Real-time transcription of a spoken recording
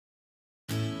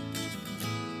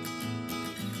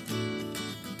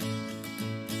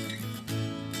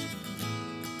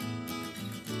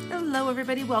Hello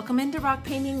everybody, welcome into Rock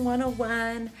Painting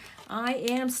 101. I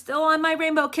am still on my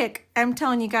rainbow kick. I'm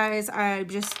telling you guys, I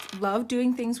just love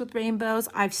doing things with rainbows.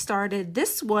 I've started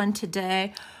this one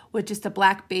today with just a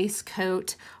black base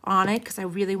coat on it because I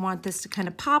really want this to kind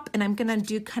of pop, and I'm gonna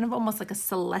do kind of almost like a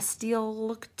celestial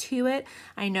look to it.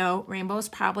 I know rainbows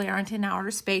probably aren't in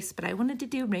outer space, but I wanted to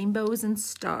do rainbows and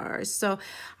stars. So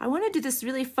I want to do this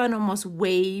really fun, almost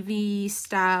wavy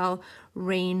style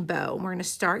rainbow. We're gonna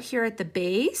start here at the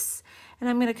base, and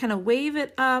I'm gonna kind of wave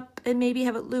it up and maybe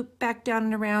have it loop back down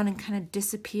and around and kind of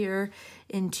disappear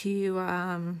into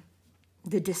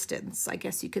the distance, I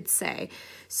guess you could say.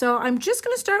 So I'm just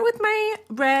gonna start with my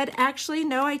red. Actually,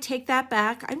 no, I take that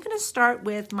back. I'm gonna start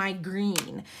with my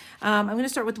green. I'm gonna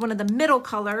start with one of the middle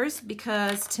colors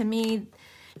because to me,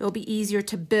 it'll be easier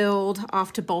to build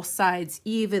off to both sides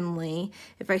evenly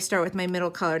if I start with my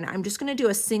middle color. Now I'm just gonna do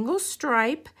a single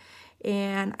stripe,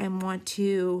 and I want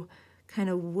to kind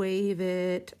of wave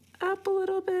it up a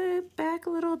little bit, back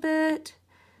a little bit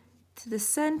to the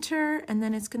center, and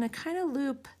then it's gonna kind of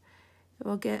loop. It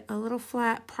will get a little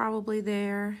flat probably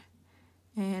there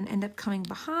and end up coming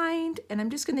behind. And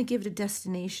I'm just gonna give it a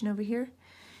destination over here,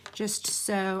 just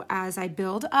so as I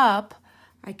build up,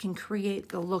 I can create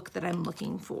the look that I'm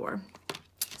looking for.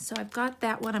 So I've got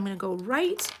that one. I'm gonna go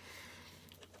right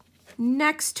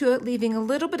next to it, leaving a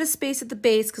little bit of space at the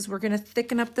base because we're gonna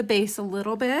thicken up the base a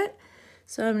little bit.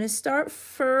 So I'm gonna start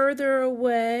further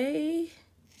away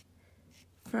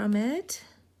from it.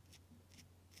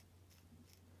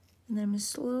 And then I'm gonna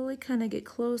slowly kind of get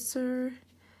closer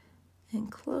and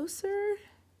closer,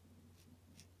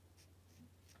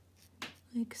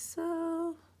 like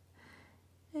so.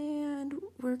 And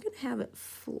we're gonna have it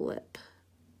flip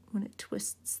when it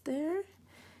twists there.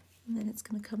 And then it's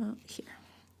gonna come out here,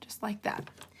 just like that.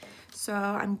 So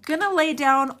I'm gonna lay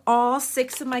down all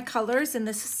 6 of my colors in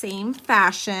this same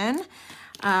fashion.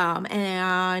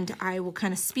 And I will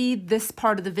kind of speed this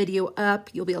part of the video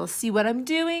up. You'll be able to see what I'm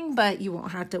doing, but you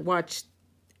won't have to watch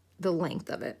the length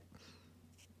of it.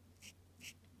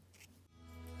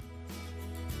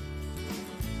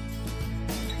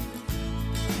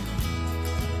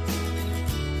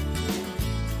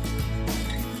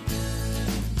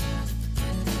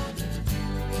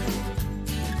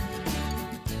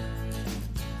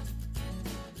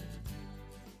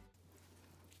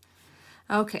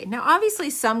 Okay, now obviously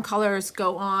some colors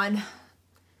go on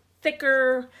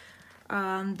thicker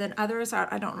than others.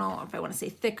 I don't know if I want to say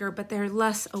thicker, but they're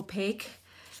less opaque.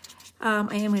 I am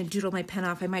going to doodle my pen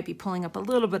off. I might be pulling up a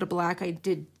little bit of black. I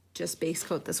did just base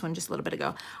coat this one just a little bit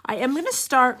ago. I am going to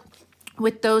start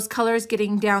with those colors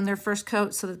getting down their first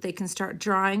coat so that they can start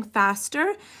drying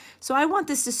faster. So I want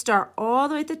this to start all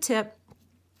the way at the tip,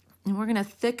 and we're going to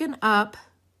thicken up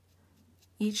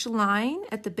each line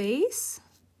at the base.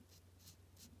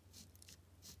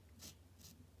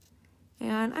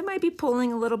 And I might be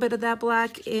pulling a little bit of that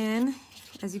black in.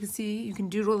 As you can see, you can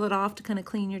doodle it off to kind of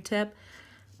clean your tip.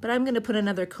 But I'm gonna put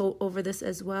another coat over this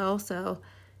as well, so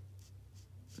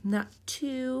I'm not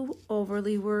too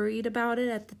overly worried about it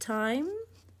at the time.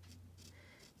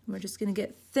 We're just gonna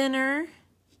get thinner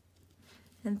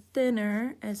and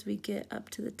thinner as we get up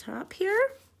to the top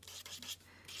here.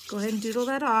 Go ahead and doodle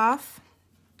that off.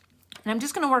 And I'm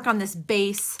just gonna work on this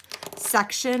base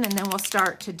section, and then we'll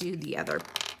start to do the other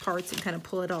parts and kind of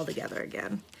pull it all together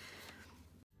again.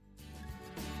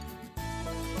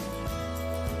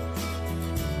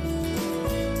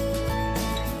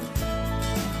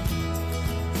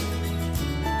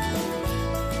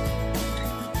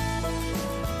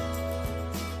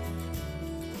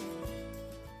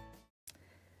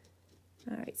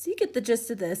 All right, so you get the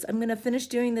gist of this. I'm gonna finish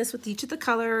doing this with each of the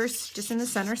colors just in the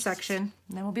center section,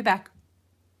 and then we'll be back.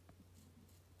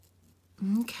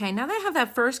 Okay, now that I have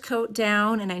that first coat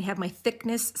down and I have my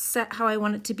thickness set how I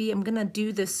want it to be, I'm gonna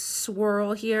do this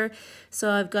swirl here.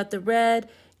 So I've got the red,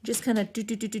 just kind of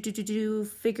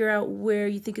figure out where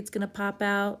you think it's gonna pop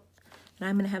out. And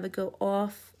I'm gonna have it go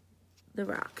off the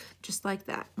rock, just like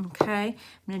that, okay? I'm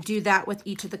gonna do that with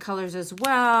each of the colors as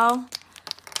well.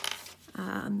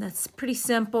 That's pretty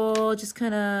simple, just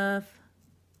kind of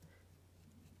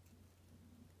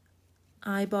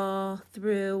eyeball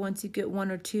through. Once you get 1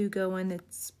 or 2 going,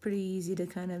 it's pretty easy to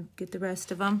kind of get the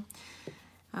rest of them.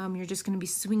 You're just going to be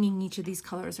swinging each of these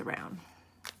colors around.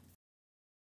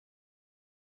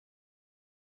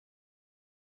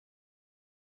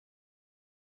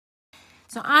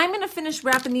 So I'm going to finish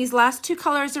wrapping these last 2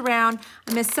 colors around.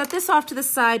 I'm going to set this off to the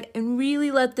side and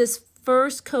really let this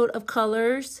first coat of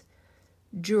colors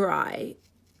dry.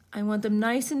 I want them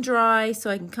nice and dry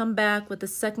so I can come back with the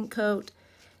second coat,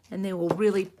 and they will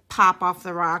really pop off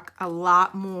the rock a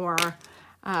lot more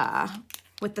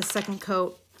with the second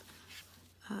coat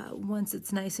once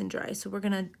it's nice and dry. So we're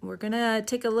gonna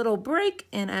take a little break,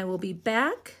 and I will be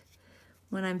back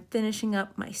when I'm finishing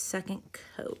up my second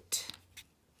coat.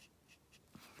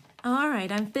 All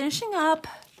right, I'm finishing up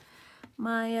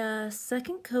my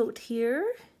second coat here.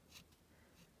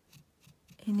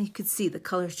 And you can see the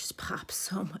colors just pop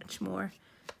so much more.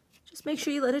 Just make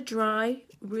sure you let it dry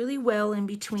really well in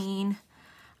between.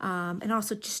 And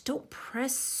also just don't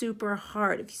press super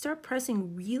hard. If you start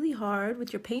pressing really hard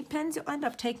with your paint pens, you'll end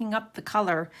up taking up the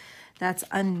color that's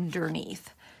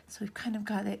underneath. So we've kind of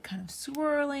got it kind of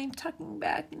swirling, tucking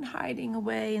back and hiding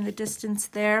away in the distance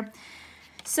there.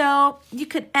 So you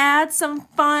could add some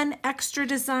fun extra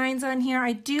designs on here.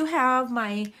 I do have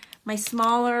my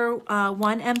smaller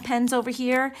 1M pens over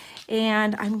here,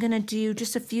 and I'm gonna do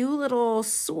just a few little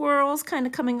swirls kind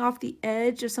of coming off the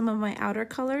edge of some of my outer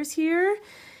colors here.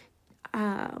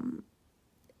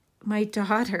 My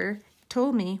daughter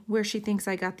told me where she thinks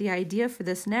I got the idea for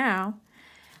this now.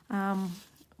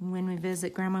 When we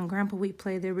visit Grandma and Grandpa, we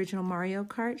play the original Mario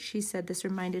Kart. She said this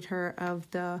reminded her of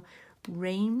the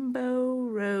Rainbow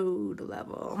Road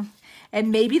level.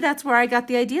 And maybe that's where I got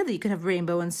the idea that you could have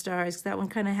rainbow and stars, because that one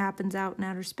kind of happens out in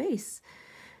outer space.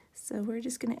 So we're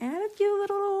just going to add a few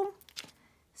little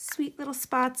sweet little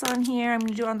spots on here. I'm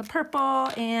going to do on the purple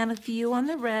and a few on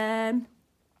the red,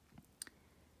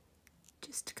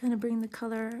 just to kind of bring the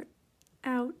color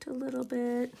out a little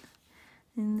bit.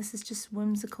 And this is just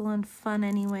whimsical and fun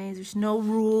anyways. There's no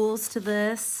rules to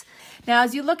this. Now,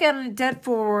 as you look at it dead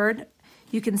forward,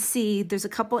 you can see there's a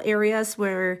couple areas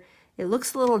where it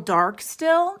looks a little dark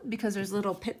still because there's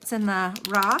little pits in the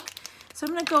rock. So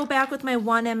I'm going to go back with my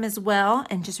 1M as well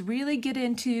and just really get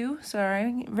into,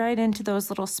 right into those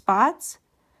little spots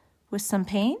with some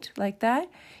paint like that.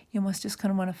 You almost just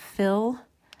kind of want to fill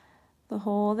the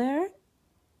hole there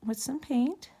with some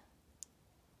paint.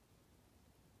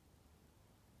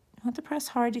 You don't have to press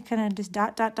hard. You kind of just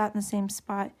dot, dot, dot in the same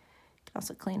spot. You can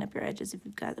also clean up your edges if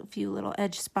you've got a few little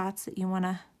edge spots that you want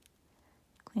to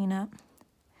clean up.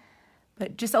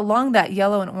 But just along that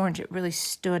yellow and orange, it really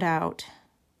stood out,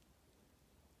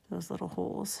 those little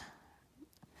holes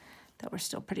that were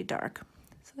still pretty dark.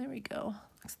 So there we go.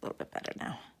 Looks a little bit better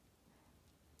now.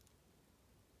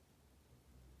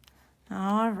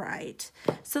 All right,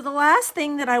 so the last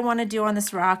thing that I want to do on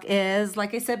this rock is,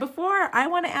 like I said before, I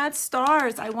want to add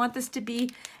stars. I want this to be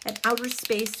an outer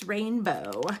space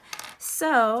rainbow.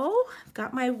 So I've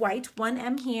got my white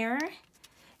 1M here,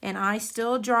 and I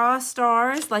still draw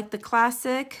stars like the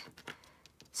classic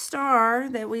star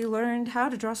that we learned how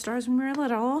to draw stars when we were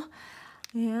little.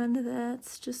 And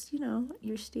that's just, you know,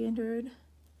 your standard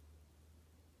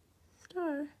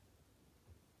star.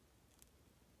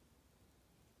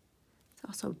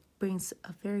 Also brings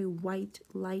a very white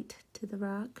light to the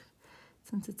rock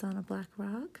since it's on a black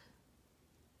rock.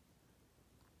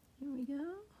 Here we go.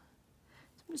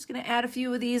 So I'm just going to add a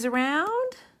few of these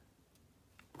around.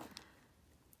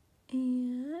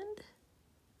 And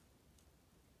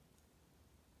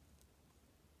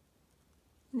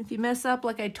if you mess up,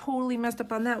 like I totally messed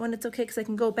up on that one, it's okay because I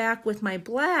can go back with my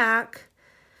black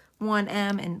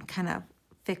 1M and kind of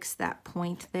fix that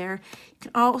point there. You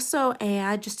can also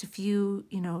add just a few,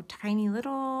 you know, tiny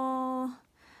little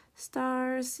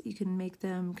stars. You can make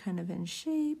them kind of in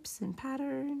shapes and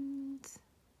patterns.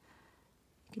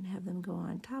 You can have them go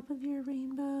on top of your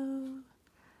rainbow.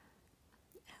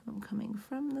 Have them coming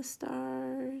from the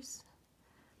stars.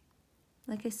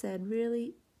 Like I said,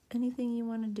 really anything you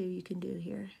want to do, you can do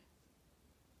here.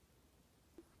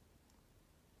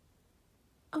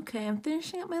 Okay, I'm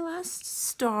finishing up my last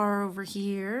star over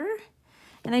here.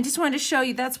 And I just wanted to show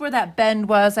you that's where that bend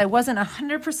was. I wasn't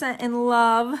 100% in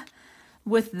love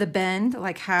with the bend,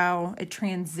 like how it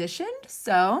transitioned.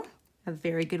 So a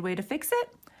very good way to fix it.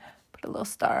 Put a little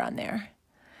star on there.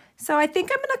 So I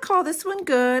think I'm gonna call this one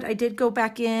good. I did go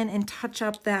back in and touch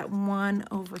up that one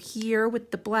over here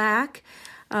with the black.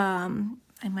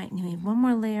 I might need one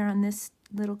more layer on this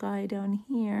little guy down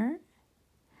here.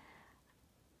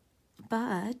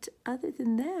 But other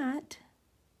than that,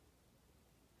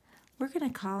 we're going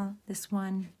to call this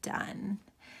one done.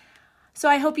 So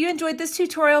I hope you enjoyed this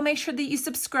tutorial. Make sure that you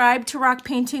subscribe to Rock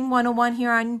Painting 101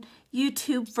 here on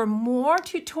YouTube for more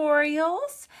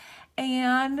tutorials.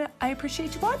 And I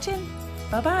appreciate you watching.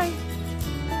 Bye-bye.